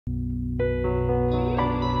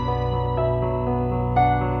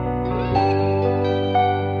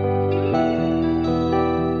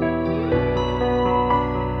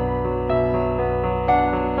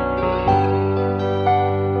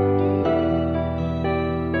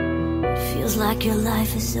Feels like your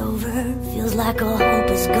life is over, feels like all hope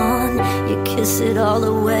is gone. You kiss it all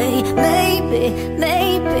away. Maybe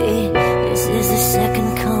this is the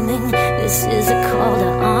second coming, this is a call to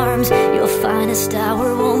arms. Your finest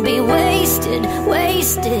hour won't be wasted.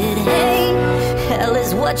 Hey, hell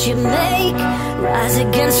is what you make. Rise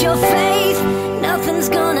against your faith. Nothing's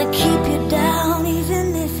gonna keep you down,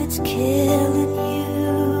 even if it's killing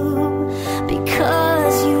you,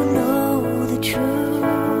 because you know the truth.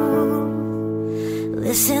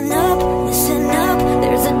 Listen up,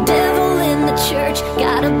 there's a devil in the church,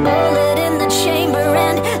 got a bullet in the chamber,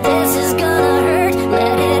 and this is gonna hurt.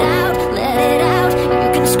 Let it out, you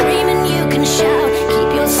can scream and you can shout, keep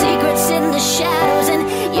your secrets in the shadows and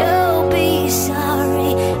you'll be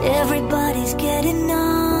sorry. Everybody's getting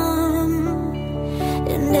numb,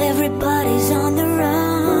 and everybody's on the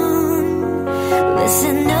run.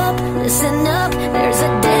 Listen up, there's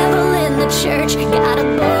a devil in the church, got a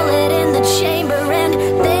bullet in the chamber, and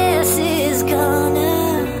this is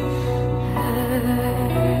gonna hurt.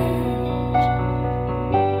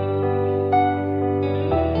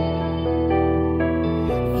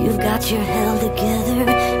 You've got your hell together,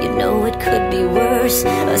 you know it could be worse.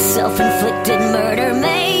 A self-inflicted murder,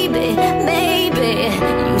 maybe.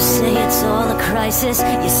 You say it's all a crisis,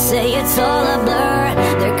 you say it's all a blur.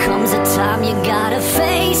 There comes a time you gotta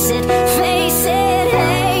face it.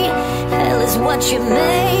 Hey, hell is what you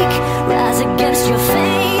make. Rise against your fate.